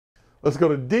Let's go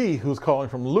to D, who's calling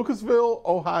from Lucasville,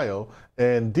 Ohio,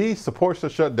 and D supports the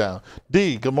shutdown.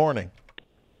 D, good morning.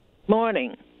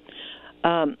 Morning.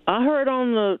 I heard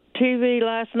on the TV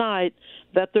last night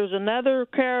that there's another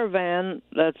caravan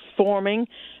that's forming,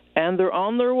 and they're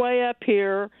on their way up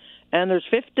here, and there's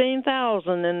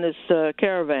 15,000 in this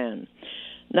caravan.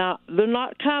 Now, they're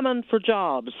not coming for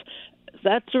jobs.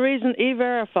 That's the reason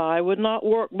E-Verify would not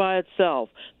work by itself.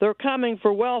 They're coming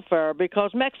for welfare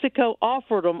because Mexico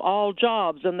offered them all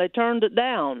jobs, and they turned it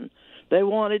down. They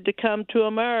wanted to come to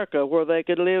America where they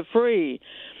could live free.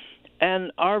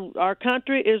 And our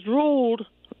country is ruled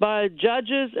by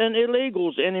judges and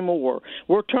illegals anymore.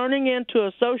 We're turning into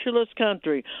a socialist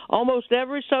country. Almost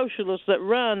every socialist that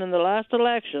ran in the last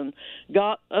election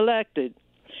got elected.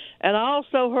 And I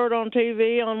also heard on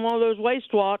TV on one of those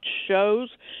Waste Watch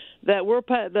shows that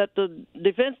that the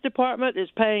Defense Department is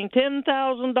paying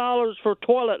 $10,000 for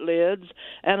toilet lids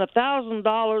and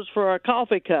 $1,000 for a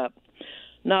coffee cup.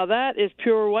 Now that is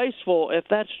pure wasteful if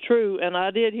that's true, and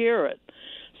I did hear it.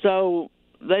 So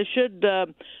they should,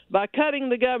 by cutting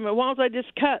the government, why don't they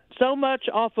just cut so much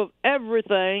off of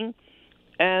everything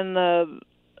and or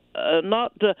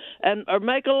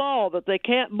make a law that they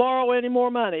can't borrow any more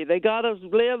money. They got to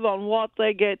live on what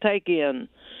they take in.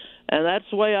 And that's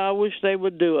the way I wish they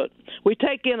would do it. We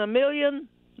take in 1 million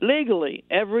legally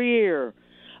every year.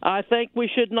 I think we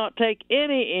should not take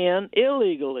any in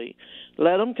illegally.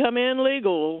 Let them come in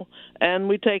legal, and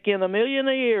we take in 1 million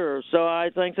a year. So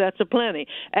I think that's a plenty.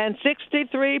 And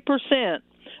 63%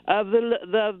 of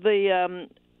the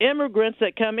immigrants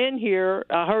that come in here,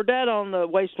 I heard that on the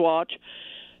Waste Watch,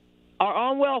 are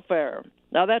on welfare.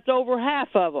 Now that's over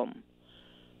half of them.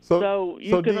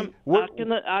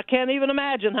 I can't even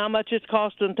imagine how much it's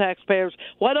costing taxpayers.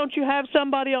 Why don't you have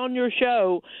somebody on your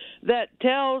show that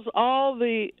tells all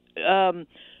the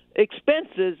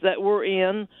expenses that we're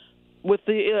in with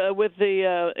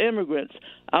the immigrants?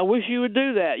 I wish you would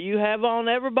do that. You have on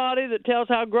everybody that tells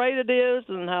how great it is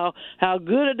and how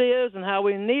good it is and how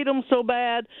we need them so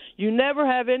bad. You never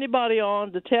have anybody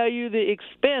on to tell you the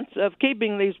expense of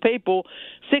keeping these people,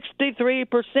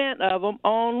 63% of them,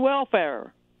 on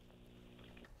welfare.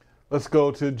 Let's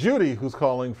go to Judy, who's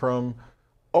calling from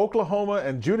Oklahoma,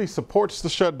 and Judy supports the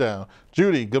shutdown.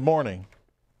 Judy, good morning.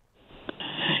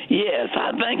 Yes,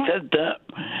 I think that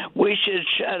we should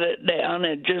shut it down.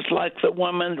 And just like the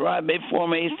woman right before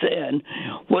me said,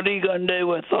 what are you going to do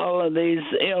with all of these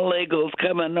illegals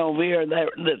coming over here?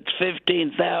 That's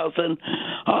 15,000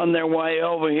 on their way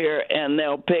over here, and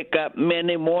they'll pick up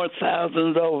many more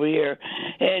thousands over here.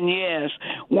 And yes,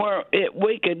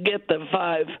 we could get the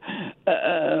 $5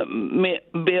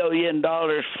 billion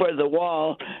for the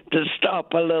wall to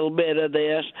stop a little bit of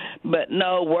this, but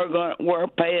no, we're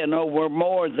paying over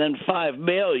more than $5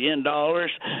 billion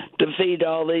to feed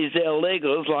all these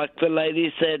illegals, like the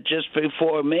lady said just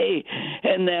before me.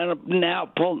 And then now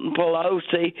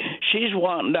Pelosi, she's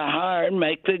wanting to hire and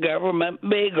make the government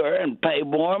bigger and pay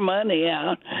more money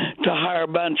out to hire a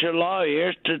bunch of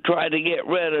lawyers to try to get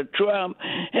rid of Trump.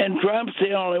 And Trump's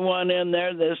the only one in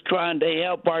there that's trying to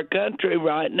help our country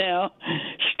right now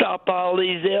stop all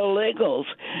these illegals.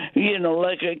 You know,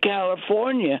 like in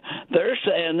California, they're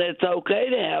saying it's okay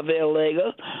to have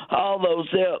illegal. A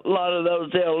lot of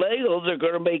those illegals are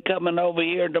going to be coming over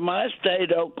here to my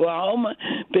state, Oklahoma,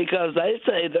 because they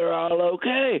say they're all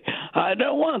okay. I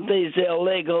don't want these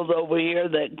illegals over here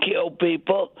that kill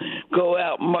people, go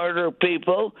out and murder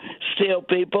people, steal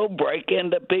people, break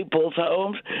into people's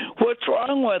homes. What's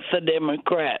wrong with the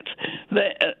Democrats?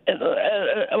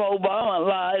 Obama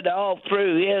lied all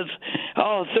through his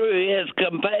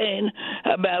campaign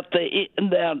about the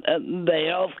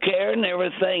health care and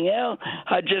everything else.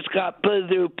 I just got put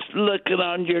through looking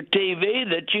on your TV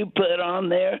that you put on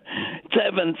there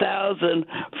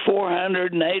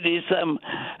 7,480 some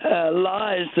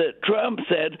lies that Trump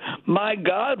said. My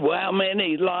God, how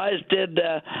many lies did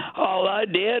all I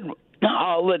did?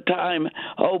 All the time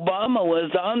Obama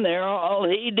was on there, all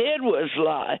he did was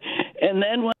lie. And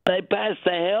then when they passed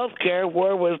the health care,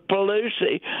 where was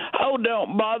Pelosi? Oh,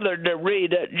 don't bother to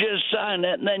read it. Just sign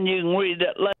it, and then you can read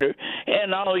it later.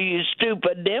 And all you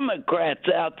stupid Democrats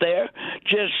out there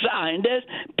just signed it,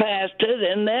 passed it,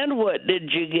 and then what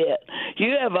did you get?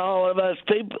 You have all of us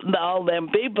people, all them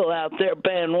people out there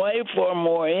paying way for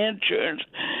more insurance.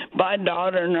 My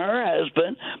daughter and her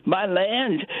husband, my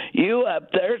land, you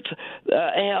up there,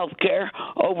 health care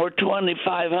over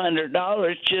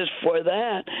 $2,500 just for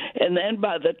that. And then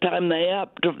by the time they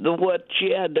upped what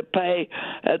she had to pay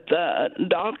at the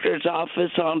doctor's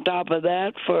office on top of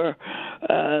that for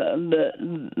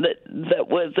that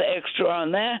was extra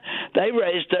on that, they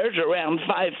raised theirs around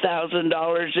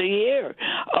 $5,000 a year.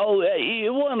 Oh,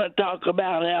 you want to talk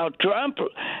about how Trump,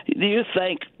 do you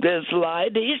think, has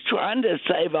lied? He's trying to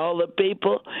save all the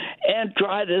people and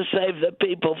try to save the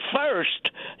people first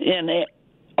in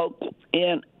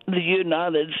the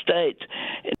United States.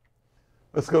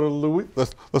 Let's go to Louise.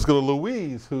 Let's go to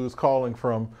Louise, who's calling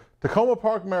from Tacoma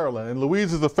Park, Maryland. And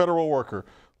Louise is a federal worker.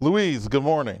 Louise, good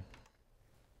morning.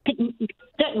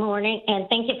 Good morning, and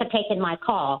thank you for taking my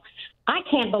call. I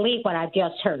can't believe what I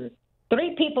just heard.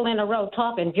 3 people in a row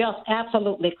talking just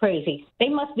absolutely crazy. They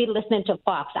must be listening to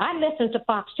Fox. I listen to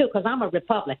Fox, too, because I'm a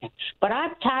Republican. But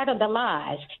I'm tired of the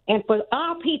lies. And for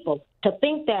our people to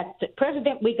think that the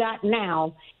president we got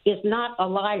now is not a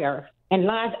liar and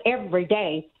lies every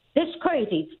day, this is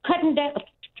crazy. Cutting down,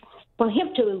 for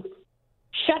him to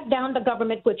shut down the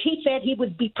government, which he said he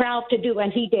would be proud to do,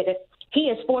 and he did it. He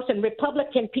is forcing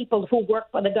Republican people who work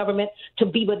for the government to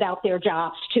be without their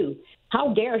jobs, too.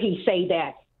 How dare he say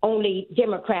that only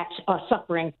Democrats are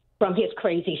suffering from his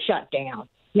crazy shutdown?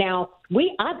 Now,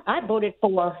 I voted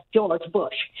for George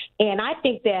Bush, and I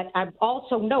think that I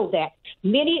also know that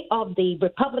many of the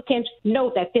Republicans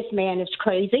know that this man is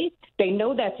crazy. They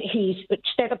know that he's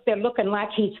instead of there looking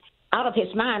like he's out of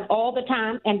his mind all the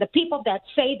time, and the people that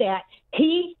say that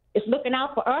he is looking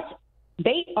out for us,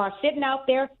 they are sitting out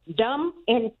there dumb,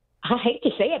 and I hate to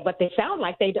say it, but they sound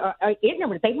like they are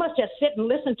ignorant. They must just sit and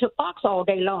listen to Fox all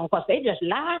day long because they just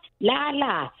lie, lie,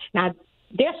 lie. Now,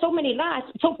 there's so many lies.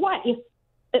 So what if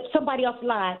somebody else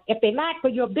lied? If they lied for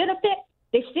your benefit,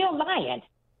 they're still lying.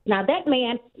 Now, that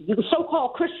man, you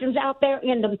so-called Christians out there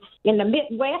in the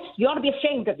Midwest, you ought to be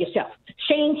ashamed of yourself.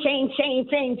 Shame, shame, shame,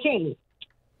 shame, shame.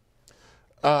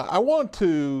 I want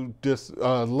to just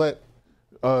let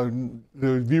the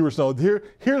viewers know,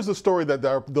 here's the story that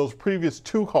those previous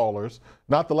 2 callers,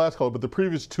 not the last caller, but the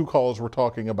previous 2 callers were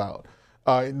talking about.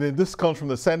 And this comes from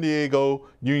the San Diego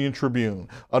Union Tribune.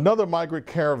 Another migrant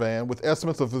caravan with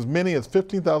estimates of as many as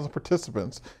 15,000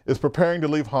 participants is preparing to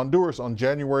leave Honduras on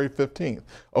January 15th,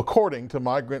 according to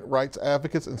migrant rights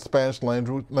advocates and Spanish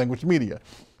language media.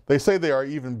 They say they are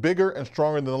even bigger and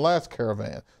stronger than the last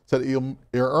caravan, said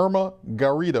Irma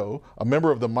Garrido, a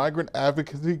member of the migrant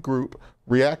advocacy group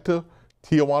Reactive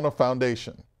Tijuana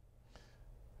Foundation.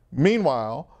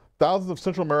 Meanwhile, thousands of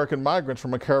Central American migrants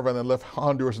from a caravan that left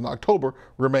Honduras in October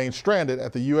remain stranded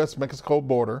at the U.S.-Mexico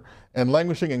border and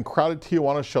languishing in crowded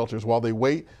Tijuana shelters while they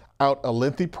wait out a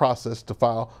lengthy process to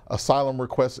file asylum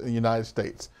requests in the United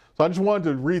States. So I just wanted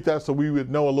to read that so we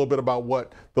would know a little bit about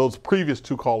what those previous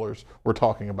 2 callers were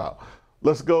talking about.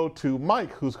 Let's go to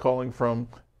Mike, who's calling from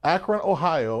Akron,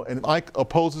 Ohio, and Mike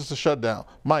opposes the shutdown.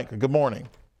 Mike, good morning.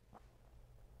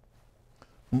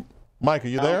 Mike, are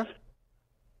you there?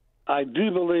 I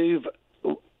do believe,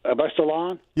 am I still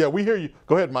on? Yeah, we hear you.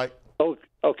 Go ahead, Mike. Oh,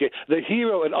 okay. The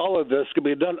hero in all of this can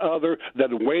be none other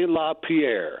than Wayne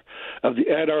LaPierre of the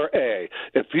NRA.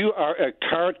 If you are a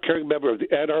card-carrying member of the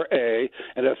NRA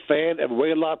and a fan of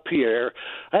Wayne LaPierre,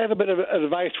 I have a bit of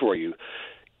advice for you.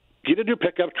 Get in your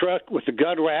pickup truck with the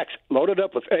gun racks loaded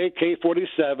up with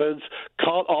AK-47s,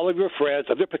 call all of your friends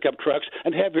of their pickup trucks,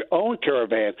 and have your own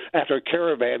caravan after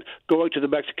caravan going to the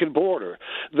Mexican border.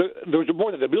 There's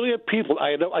more than 1 million people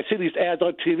I know. I see these ads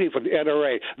on TV from the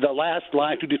NRA, the last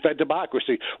line to defend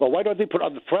democracy. Well, why don't they put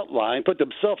on the front line, put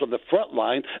themselves on the front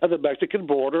line of the Mexican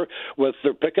border with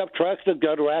their pickup trucks and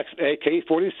gun racks and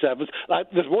AK-47s?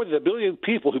 There's more than 1 million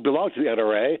people who belong to the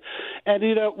NRA, and,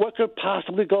 what could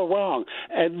possibly go wrong?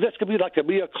 And this could be like a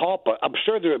mea culpa. I'm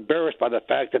sure they're embarrassed by the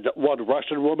fact that one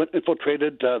Russian woman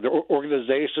infiltrated their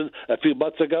organization a few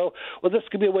months ago. Well, this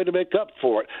could be a way to make up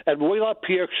for it. And Wayne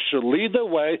LaPierre should lead the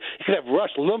way. He could have Rush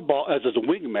Limbaugh as his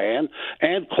wingman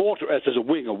and Coulter as his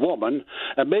wing woman.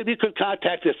 And maybe he could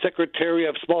contact his Secretary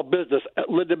of Small Business,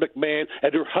 Linda McMahon,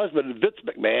 and her husband, Vince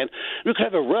McMahon. We could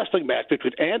have a wrestling match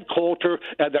between Ann Coulter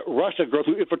and that Russian girl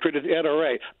who infiltrated the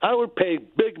NRA. I would pay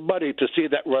big money to see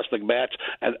that wrestling match,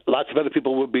 and lots of other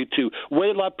people would be too.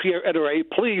 Wayne LaPierre, NRA,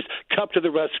 please come to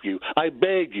the rescue. I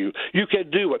beg you. You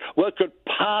can do it. What could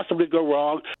possibly go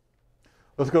wrong?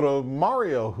 Let's go to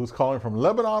Mario, who's calling from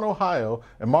Lebanon, Ohio,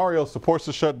 and Mario supports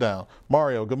the shutdown.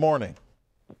 Mario, good morning.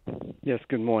 Yes,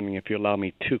 good morning. If you allow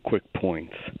me 2 quick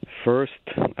points. First,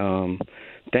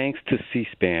 thanks to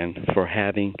C-SPAN for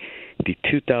having the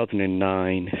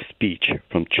 2009 speech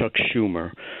from Chuck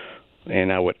Schumer,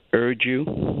 and I would urge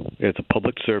you as a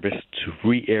public service to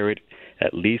re-air it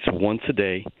at least once a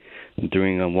day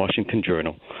during a Washington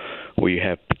Journal, where you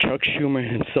have Chuck Schumer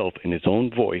himself in his own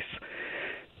voice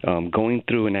going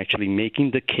through and actually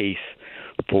making the case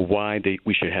for why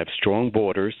we should have strong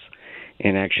borders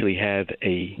and actually have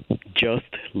a just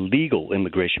legal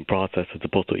immigration process as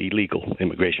opposed to illegal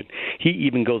immigration. He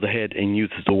even goes ahead and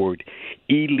uses the word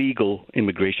illegal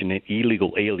immigration and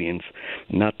illegal aliens,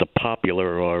 not the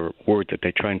popular word that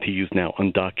they're trying to use now,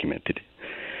 undocumented.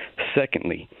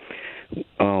 Secondly,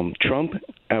 Trump,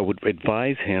 I would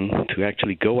advise him to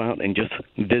actually go out and just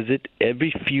visit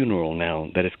every funeral now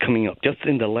that is coming up. Just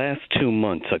in the last 2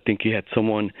 months, I think you had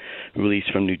someone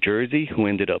released from New Jersey who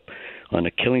ended up on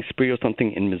a killing spree or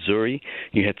something in Missouri.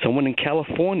 You had someone in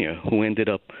California who ended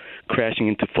up crashing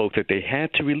into folks that they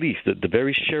had to release. The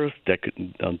very sheriff's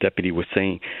deputy was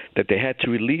saying that they had to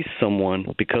release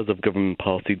someone because of government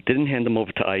policy, didn't hand them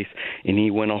over to ICE, and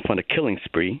he went off on a killing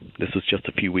spree. This was just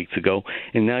a few weeks ago.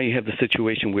 And now you have the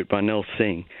situation with Ronell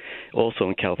Singh, also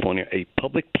in California, a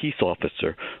public peace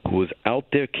officer who was out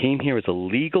there, came here as a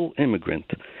legal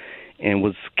immigrant, and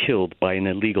was killed by an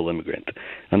illegal immigrant.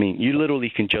 I mean, you literally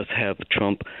can just have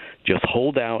Trump just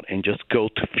hold out and just go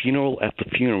to funeral after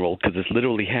funeral because it's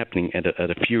literally happening at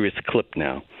a furious clip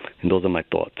now. And those are my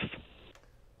thoughts.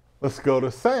 Let's go to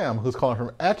Sam, who's calling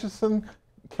from Atchison,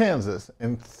 Kansas.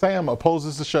 And Sam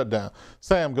opposes the shutdown.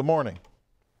 Sam, good morning.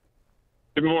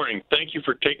 Good morning. Thank you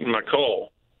for taking my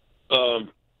call.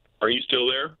 Are you still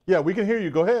there? Yeah, we can hear you.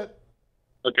 Go ahead.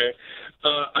 Okay.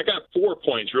 I got 4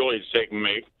 points really to take and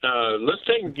make. Let's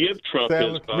take and give Trump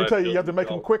Sam, his let me tell you, you have to make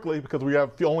them quickly because we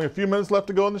have only a few minutes left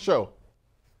to go in the show.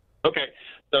 Okay.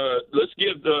 Let's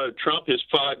give Trump his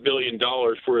 $5 billion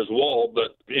for his wall,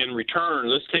 but in return,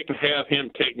 let's have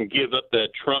him take and give up that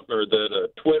Trump or that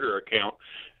Twitter account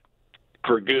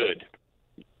for good.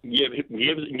 Give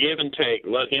and take.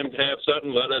 Let him have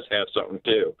something. Let us have something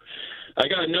too. I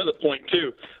got another point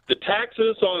too. The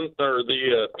taxes or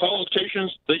the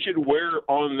politicians, they should wear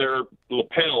on their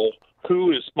lapel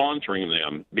who is sponsoring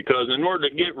them, because in order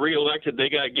to get reelected, they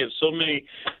got to give so many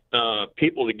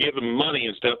people to give them money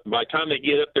and stuff. By the time they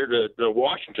get up there to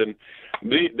Washington,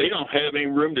 they don't have any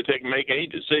room to make any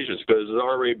decisions because it's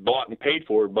already bought and paid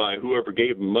for by whoever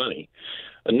gave them money.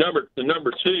 The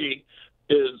number two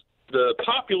is the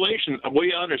population.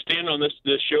 We understand on this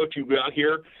show that you got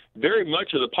here, very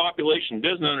much of the population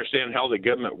doesn't understand how the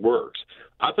government works.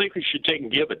 I think we should take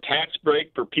and give a tax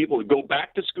break for people to go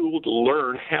back to school to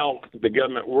learn how the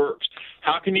government works.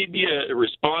 How can you be a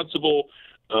responsible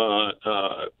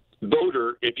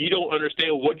voter if you don't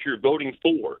understand what you're voting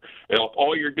for? If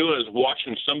all you're doing is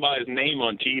watching somebody's name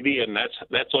on TV and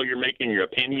that's all you're making your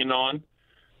opinion on,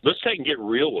 let's take and get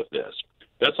real with this.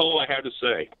 That's all I have to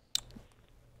say.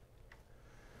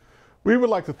 We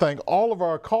would like to thank all of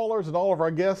our callers and all of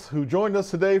our guests who joined us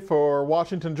today for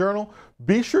Washington Journal.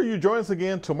 Be sure you join us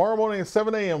again tomorrow morning at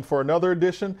 7 a.m. for another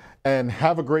edition, and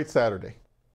have a great Saturday.